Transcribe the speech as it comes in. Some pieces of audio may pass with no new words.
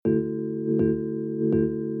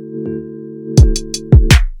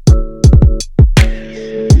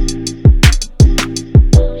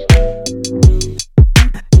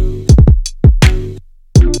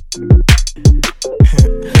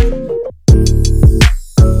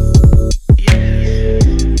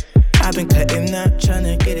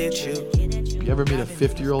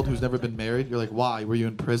50-year-old who's never been married. You're like, why? Were you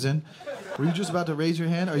in prison? Were you just about to raise your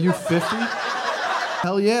hand? Are you 50?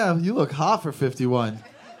 Hell yeah, you look hot for 51.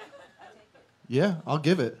 Yeah, I'll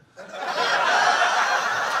give it.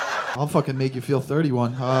 I'll fucking make you feel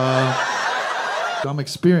 31. I'm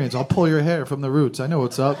experienced. I'll pull your hair from the roots. I know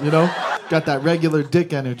what's up, you know? Got that regular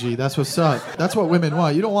dick energy. That's what's up. That's what women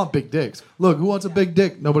want. You don't want big dicks. Look, who wants a big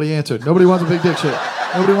dick? Nobody answered. Nobody wants a big dick shit.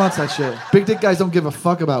 Nobody wants that shit. Big dick guys don't give a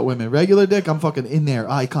fuck about women. Regular dick, I'm fucking in there.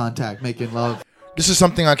 Eye contact, making love. This is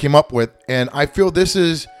something I came up with, and I feel this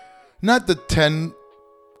is not the 10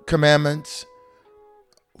 commandments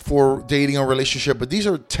for dating or relationship, but these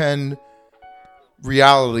are 10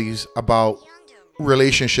 realities about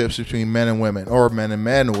relationships between men and women, or men and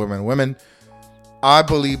men, or women and women. I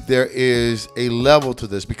believe there is a level to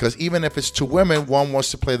this, because even if it's two women, one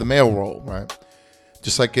wants to play the male role, right?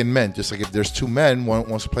 Just like in men, just like if there's two men, one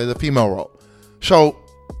wants to play the female role. So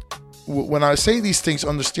when I say these things,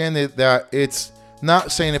 understand that it's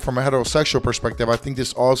not saying it from a heterosexual perspective. I think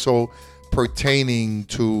this also pertaining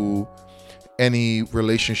to any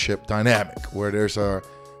relationship dynamic where there's a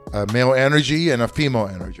male energy and a female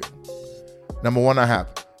energy. Number one,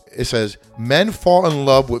 it says, men fall in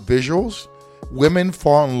love with visuals. Women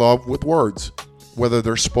fall in love with words, whether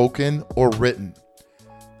they're spoken or written.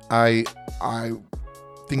 I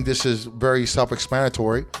think this is very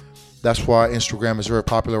self-explanatory. That's why Instagram is very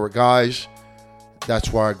popular with guys.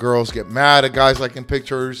 That's why girls get mad at guys liking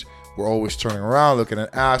pictures. We're always turning around, looking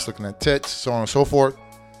at ass, looking at tits, so on and so forth.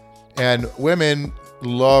 And women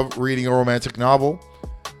love reading a romantic novel.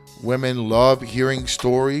 Women love hearing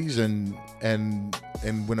stories, and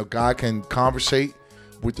when a guy can conversate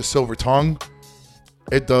with the silver tongue,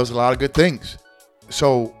 it does a lot of good things.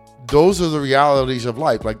 So those are the realities of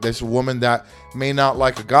life. Like, there's a woman that may not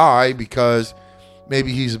like a guy because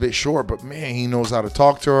maybe he's a bit short, but man, he knows how to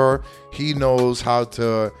talk to her. He knows how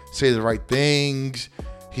to say the right things.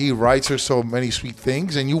 He writes her so many sweet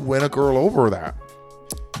things, and you win a girl over that,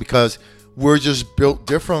 because we're just built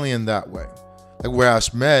differently in that way. Like,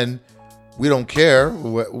 whereas men, we don't care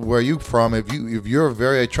where you from. If you're a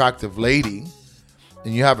very attractive lady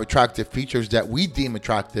and you have attractive features that we deem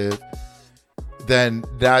attractive, then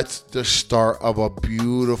that's the start of a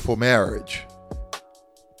beautiful marriage.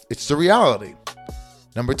 It's the reality.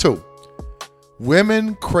 Number two,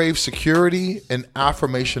 women crave security and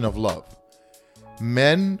affirmation of love.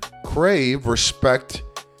 Men crave respect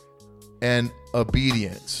and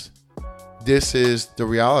obedience. This is the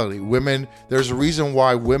reality. Women, there's a reason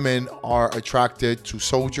why women are attracted to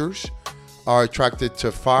soldiers, are attracted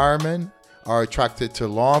to firemen, are attracted to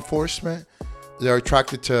law enforcement. They're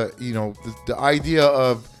attracted to, the idea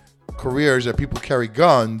of careers that people carry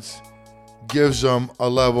guns gives them a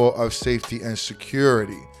level of safety and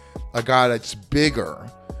security. A guy that's bigger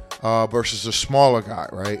versus a smaller guy,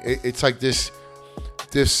 right? It's like this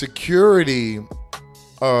security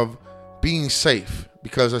of being safe,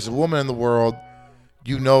 because as a woman in the world,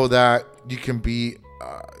 you know that you can be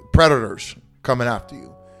predators coming after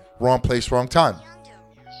you. Wrong place, wrong time.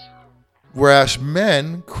 Whereas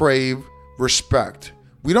men crave respect.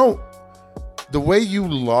 The way you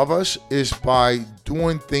love us is by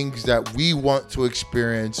doing things that we want to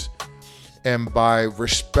experience and by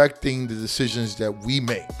respecting the decisions that we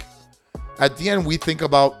make. At the end, we think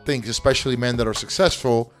about things, especially men that are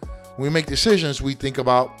successful. When we make decisions, we think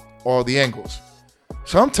about all the angles.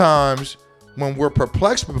 Sometimes when we're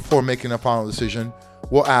perplexed before making a final decision,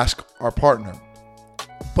 we'll ask our partner.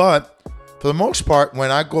 But for the most part, when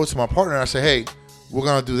I go to my partner and I say, hey, we're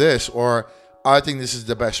going to do this, or I think this is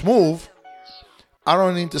the best move, I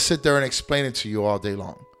don't need to sit there and explain it to you all day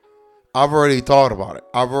long. I've already thought about it.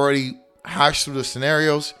 I've already hashed through the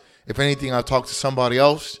scenarios. If anything, I'll talk to somebody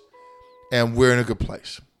else, and we're in a good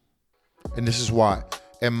place. And this is why.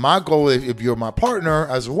 And my goal, if you're my partner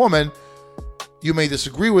as a woman, you may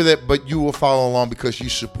disagree with it, but you will follow along because you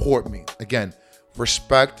support me. Again,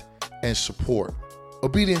 respect and support.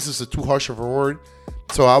 Obedience is too harsh of a word,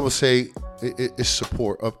 so I would say it's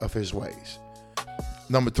support of his ways.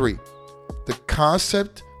 Number three, the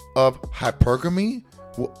concept of hypergamy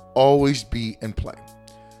will always be in play.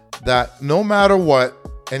 That no matter what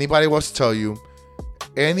anybody wants to tell you,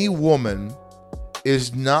 any woman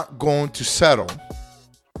is not going to settle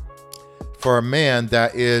for a man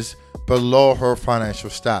that is below her financial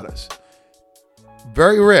status.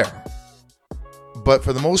 Very rare. But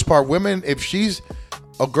for the most part, women, if she's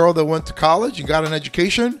a girl that went to college and got an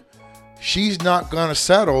education, she's not going to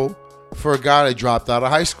settle for a guy that dropped out of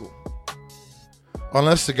high school.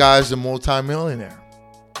 Unless the guy's a multimillionaire.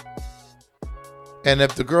 And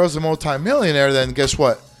if the girl's a multimillionaire, then guess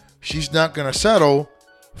what? She's not going to settle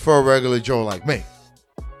for a regular Joe like me.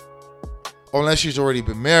 unless she's already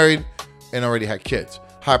been married and already had kids.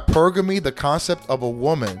 Hypergamy, the concept of a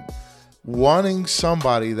woman wanting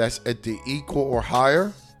somebody that's at the equal or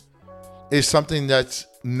higher, is something that's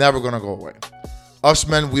never going to go away. Us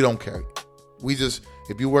men, we don't care. We just,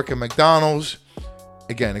 if you work at McDonald's,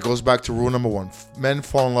 again, it goes back to rule number 1. Men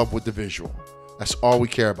fall in love with the visual. That's all we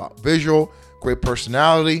care about. Visual, great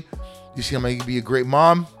personality. You see how you can be a great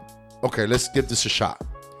mom? Okay, let's give this a shot.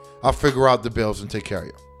 I'll figure out the bills and take care of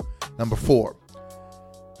you. Number 4,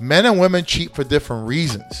 men and women cheat for different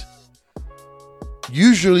reasons.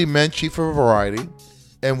 Usually men cheat for variety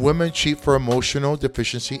and women cheat for emotional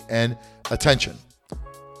deficiency and attention.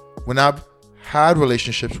 When I've had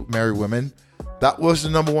relationships with married women, that was the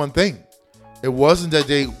number one thing. It wasn't that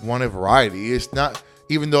they wanted variety. It's not,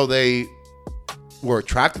 even though they were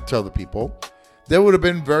attracted to other people, they would have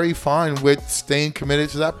been very fine with staying committed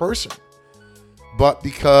to that person. But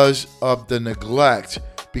because of the neglect,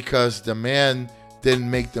 because the man didn't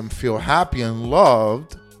make them feel happy and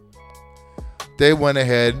loved, they went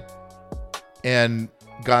ahead and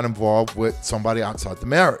got involved with somebody outside the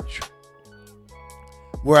marriage.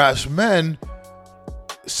 Whereas men,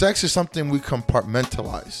 sex is something we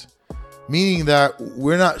compartmentalize, meaning that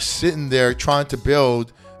we're not sitting there trying to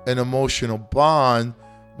build an emotional bond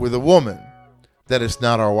with a woman that is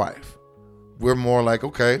not our wife. We're more like,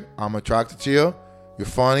 okay, I'm attracted to you. You're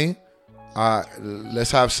funny.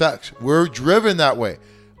 Let's have sex. We're driven that way.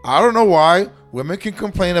 I don't know why. Women can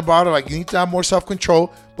complain about it, like you need to have more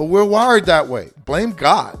self-control, but we're wired that way. Blame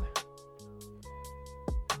God.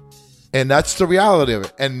 And that's the reality of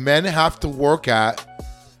it. And men have to work at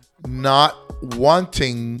not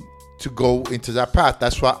wanting to go into that path.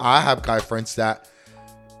 That's why I have guy friends that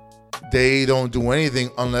they don't do anything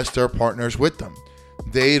unless their partner's with them.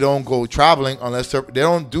 They don't go traveling unless they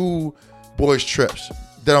don't do boys trips.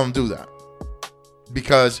 They don't do that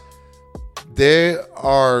because they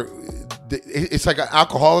are. It's like an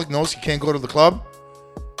alcoholic knows he can't go to the club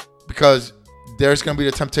because there's going to be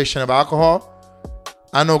the temptation of alcohol.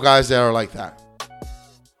 I know guys that are like that.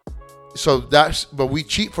 So but we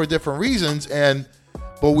cheat for different reasons,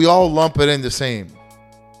 but we all lump it in the same.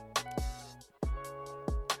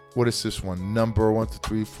 What is this one? Number 1, 2,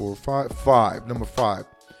 3, 4, 5. 5. Number 5.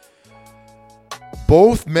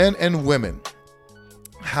 Both men and women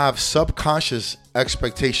have subconscious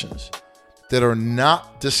expectations that are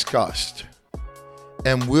not discussed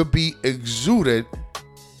and will be exuded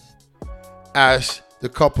as the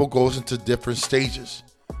couple goes into different stages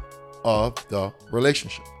of the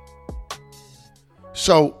relationship.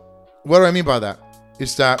 So what do I mean by that?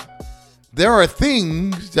 Is that there are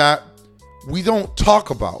things that we don't talk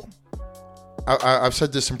about. I've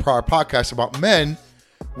said this in prior podcasts about men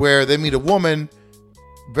where they meet a woman,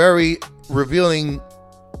 very revealing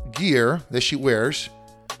gear that she wears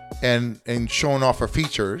and showing off her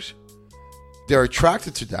features. They're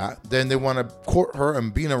attracted to that. Then they want to court her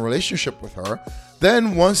and be in a relationship with her.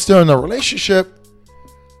 Then once they're in a relationship,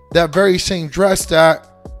 that very same dress that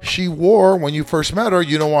she wore when you first met her,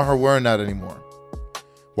 you don't want her wearing that anymore.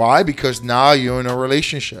 Why? Because now you're in a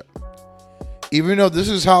relationship. Even though this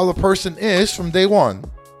is how the person is from day one.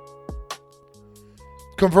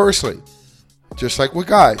 Conversely, just like with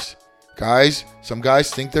guys. Some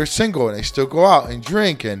guys think they're single and they still go out and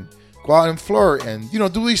drink and go out and flirt and,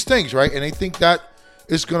 do these things, right? And they think that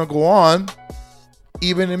is going to go on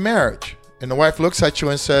even in marriage. And the wife looks at you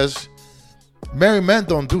and says, married men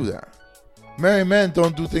don't do that. Married men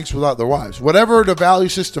don't do things without their wives. Whatever the value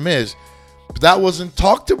system is, that wasn't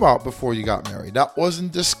talked about before you got married. That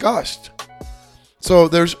wasn't discussed. So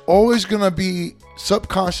there's always going to be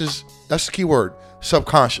subconscious, that's the key word,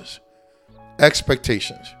 subconscious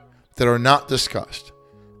expectations that are not discussed.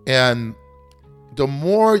 And the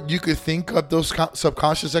more you could think of those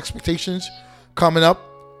subconscious expectations coming up,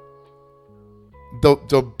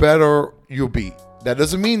 the better you'll be. That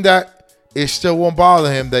doesn't mean that it still won't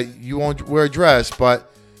bother him that you won't wear a dress,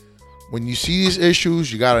 but when you see these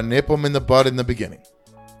issues, you got to nip them in the bud in the beginning.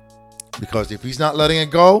 Because if he's not letting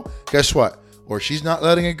it go, guess what? Or she's not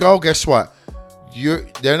letting it go, guess what?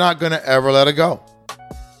 They're not going to ever let it go.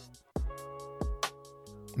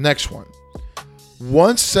 Next one.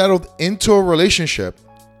 Once settled into a relationship,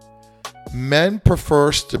 men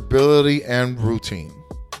prefer stability and routine.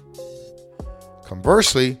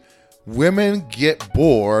 Conversely, women get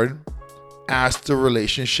bored as the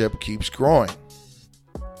relationship keeps growing.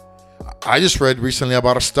 I just read recently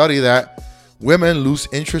about a study that women lose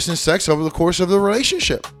interest in sex over the course of the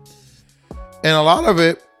relationship. And a lot of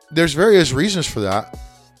it, there's various reasons for that.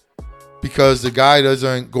 Because the guy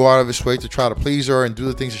doesn't go out of his way to try to please her and do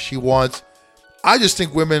the things that she wants. I just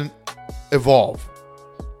think women evolve.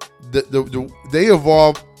 they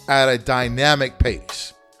evolve at a dynamic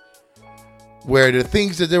pace, where the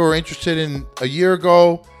things that they were interested in a year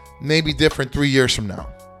ago may be different 3 years from now.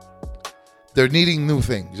 They're needing new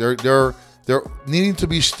things. They're needing to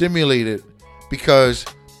be stimulated, because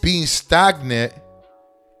being stagnant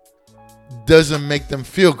doesn't make them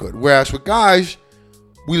feel good. Whereas with guys,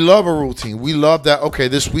 we love a routine. We love that, okay,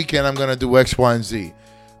 this weekend I'm going to do X, Y, and Z.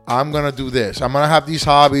 I'm going to do this. I'm going to have these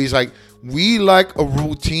hobbies. Like, we like a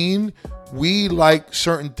routine. We like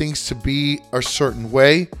certain things to be a certain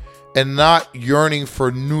way and not yearning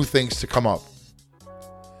for new things to come up.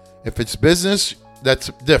 If it's business, that's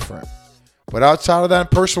different. But outside of that, in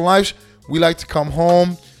personal lives, we like to come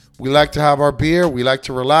home. We like to have our beer. We like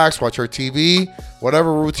to relax, watch our TV,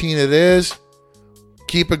 whatever routine it is,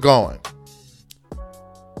 keep it going.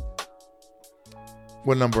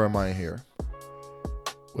 What number am I here?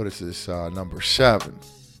 What is this? Number 7.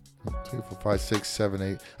 3, 4, 5, 6, 7,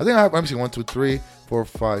 8. I think I have, let me see, 1, 2, 3, 4,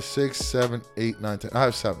 5, 6, 7, 8, 9, 10. I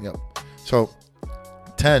have 7, yep. So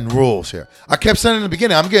 10 rules here. I kept saying in the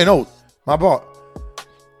beginning, I'm getting old. My fault.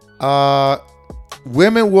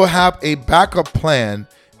 Women will have a backup plan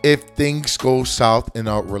if things go south in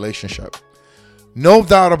a relationship. No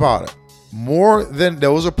doubt about it.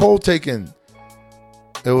 There was a poll taken.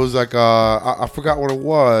 It was like, I forgot what it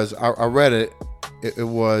was. I read it. It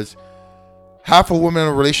was half of women in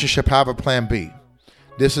a relationship have a plan B.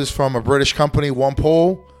 This is from a British company. One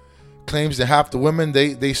poll claims that half the women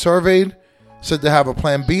they surveyed said they have a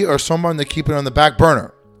plan B or someone to keep it on the back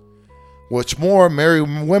burner. What's more, married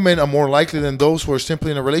women are more likely than those who are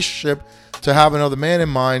simply in a relationship to have another man in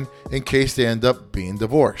mind in case they end up being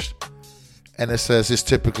divorced. And it says it's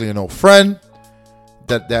typically an old friend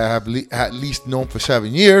that they have at least known for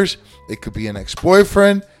 7 years. It could be an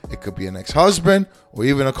ex-boyfriend, it could be an ex-husband, or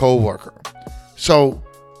even a co-worker. So,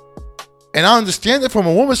 and I understand it from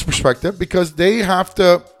a woman's perspective, because they have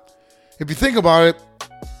to, if you think about it,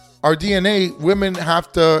 our DNA, women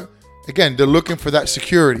have to, again, they're looking for that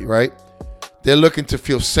security, right? They're looking to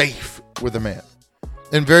feel safe with a man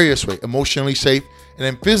in various ways, emotionally safe and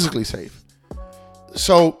then physically safe.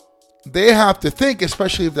 So they have to think,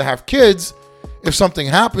 especially if they have kids, if something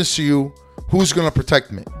happens to you, who's going to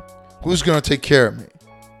protect me? Who's going to take care of me?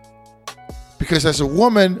 Because as a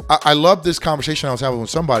woman, I love this conversation I was having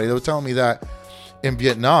with somebody. They were telling me that in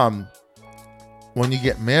Vietnam, when you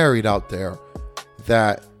get married out there,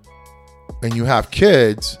 that and you have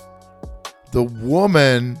kids, the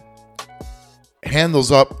woman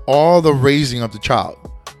handles up all the raising of the child.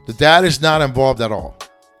 The dad is not involved at all.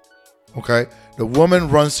 Okay? The woman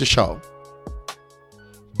runs the show.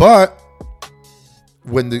 But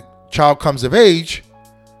when the child comes of age,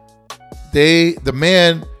 the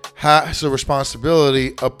man has the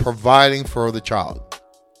responsibility of providing for the child.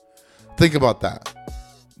 Think about that.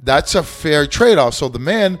 That's a fair trade-off. So the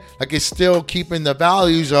man, is still keeping the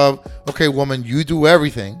values of, okay, woman, you do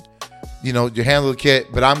everything. You know, you handle the kid,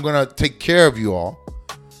 but I'm going to take care of you all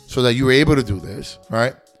so that you're able to do this,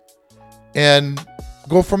 right? And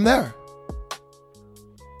go from there.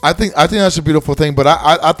 I think that's a beautiful thing, but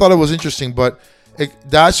I thought it was interesting, but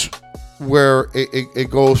that's where it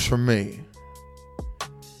goes for me.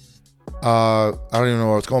 I don't even know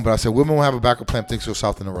where it's going, but I said women will have a backup plan if things go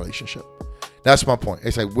south in a relationship. That's my point.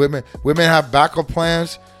 It's like women have backup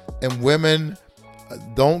plans, and women,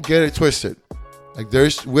 don't get it twisted. Like,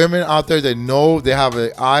 there's women out there that know they have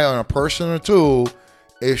an eye on a person or two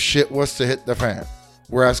if shit was to hit the fan.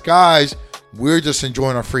 Whereas guys, we're just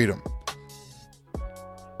enjoying our freedom.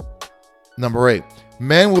 Number 8,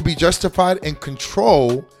 men will be justified in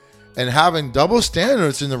control and having double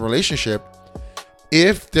standards in the relationship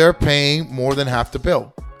if they're paying more than half the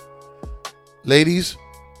bill. Ladies,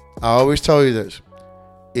 I always tell you this.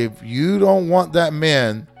 If you don't want that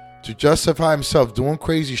man to justify himself doing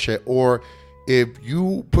crazy shit, or if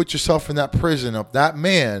you put yourself in that prison of that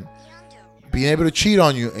man being able to cheat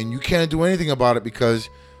on you and you can't do anything about it because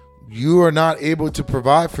you are not able to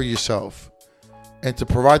provide for yourself and to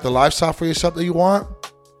provide the lifestyle for yourself that you want,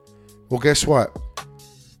 well, guess what?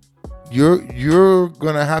 You're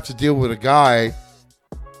going to have to deal with a guy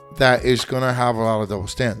that is going to have a lot of double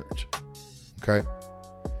standards. Okay?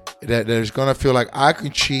 That is going to feel like I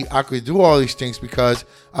can cheat, I could do all these things because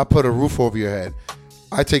I put a roof over your head.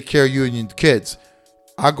 I take care of you and your kids.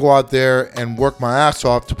 I go out there and work my ass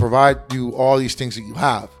off to provide you all these things that you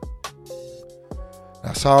have.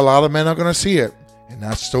 That's how a lot of men are going to see it. And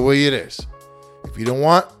that's the way it is. If you don't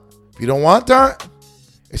want that,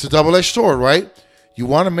 it's a double-edged sword, right? You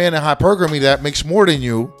want a man in hypergamy that makes more than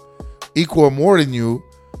you, equal or more than you,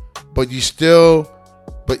 but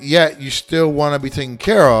yet you still want to be taken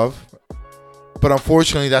care of. But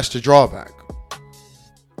unfortunately, that's the drawback.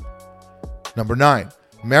 Number 9,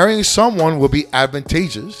 marrying someone will be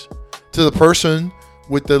advantageous to the person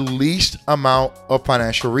with the least amount of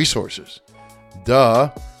financial resources.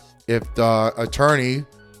 Duh. If the attorney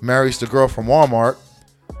marries the girl from Walmart,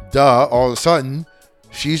 all of a sudden,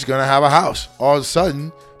 she's going to have a house. All of a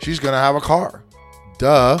sudden, she's going to have a car.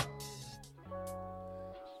 Duh.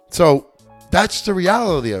 So that's the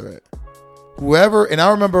reality of it. Whoever, and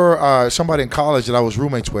I remember somebody in college that I was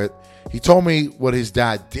roommates with, he told me what his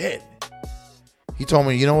dad did. He told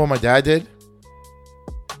me, you know what my dad did?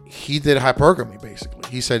 He did hypergamy, basically.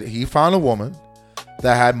 He said he found a woman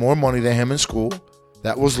that had more money than him in school,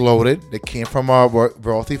 that was loaded, that came from a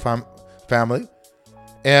wealthy family,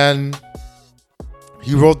 and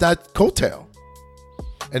he rode that coattail.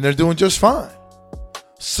 And they're doing just fine.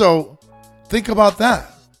 So think about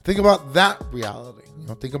that. Think about that reality.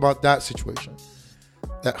 Think about that situation.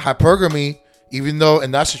 That hypergamy, even though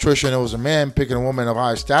in that situation it was a man picking a woman of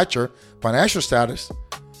high stature, financial status,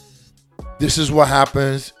 this is what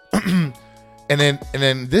happens. And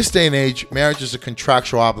in this day and age, marriage is a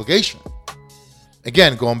contractual obligation.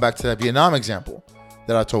 Again, going back to that Vietnam example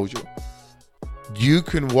that I told you. You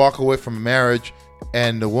can walk away from a marriage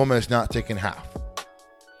and the woman is not taking half.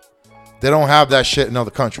 They don't have that shit in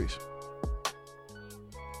other countries.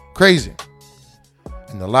 Crazy.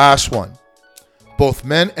 And the last one. Both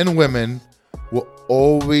men and women will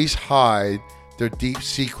always hide their deep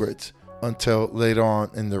secrets until later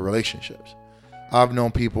on in their relationships. I've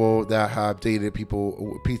known people that have dated people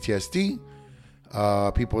with PTSD,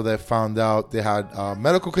 people that found out they had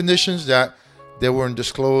medical conditions that they weren't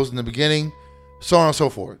disclosed in the beginning, so on and so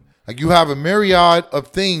forth. Like, you have a myriad of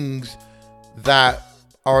things that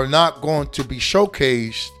are not going to be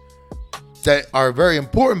showcased that are very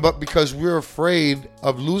important, but because we're afraid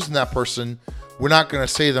of losing that person, we're not going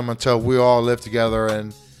to say them until we all live together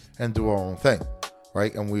and do our own thing,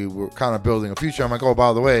 right? And we were kind of building a future. I'm like, oh,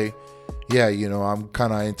 by the way, yeah, I'm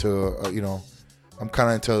kind of into, I'm kind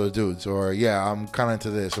of into other dudes, or yeah, I'm kind of into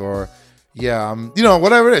this, or yeah, I'm,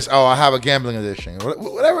 whatever it is. Oh, I have a gambling addiction,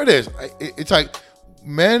 whatever it is. It's like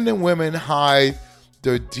men and women hide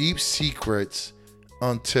their deep secrets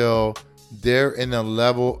until they're in a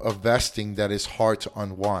level of vesting that is hard to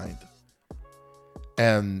unwind.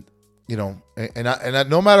 And, and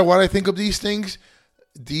no matter what I think of these things,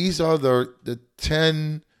 these are the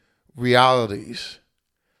 10 realities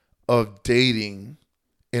of dating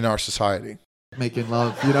in our society. Making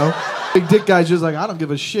love, Big dick guy's just like, I don't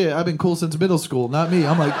give a shit. I've been cool since middle school. Not me.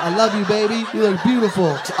 I'm like, I love you, baby. You look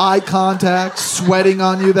beautiful. It's eye contact, sweating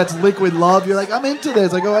on you. That's liquid love. You're like, I'm into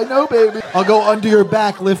this. I go, I know, baby. I'll go under your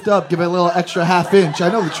back, lift up, give it a little extra half inch. I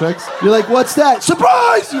know the tricks. You're like, what's that?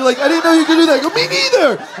 Surprise! You're like, I didn't know you could do that. I go, me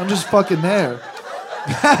neither. I'm just fucking there.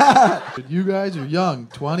 You guys are young,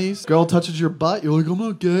 20s. Girl touches your butt. You're like, I'm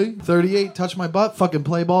not gay. 38, touch my butt. Fucking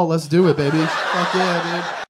play ball. Let's do it, baby. Fuck yeah, dude.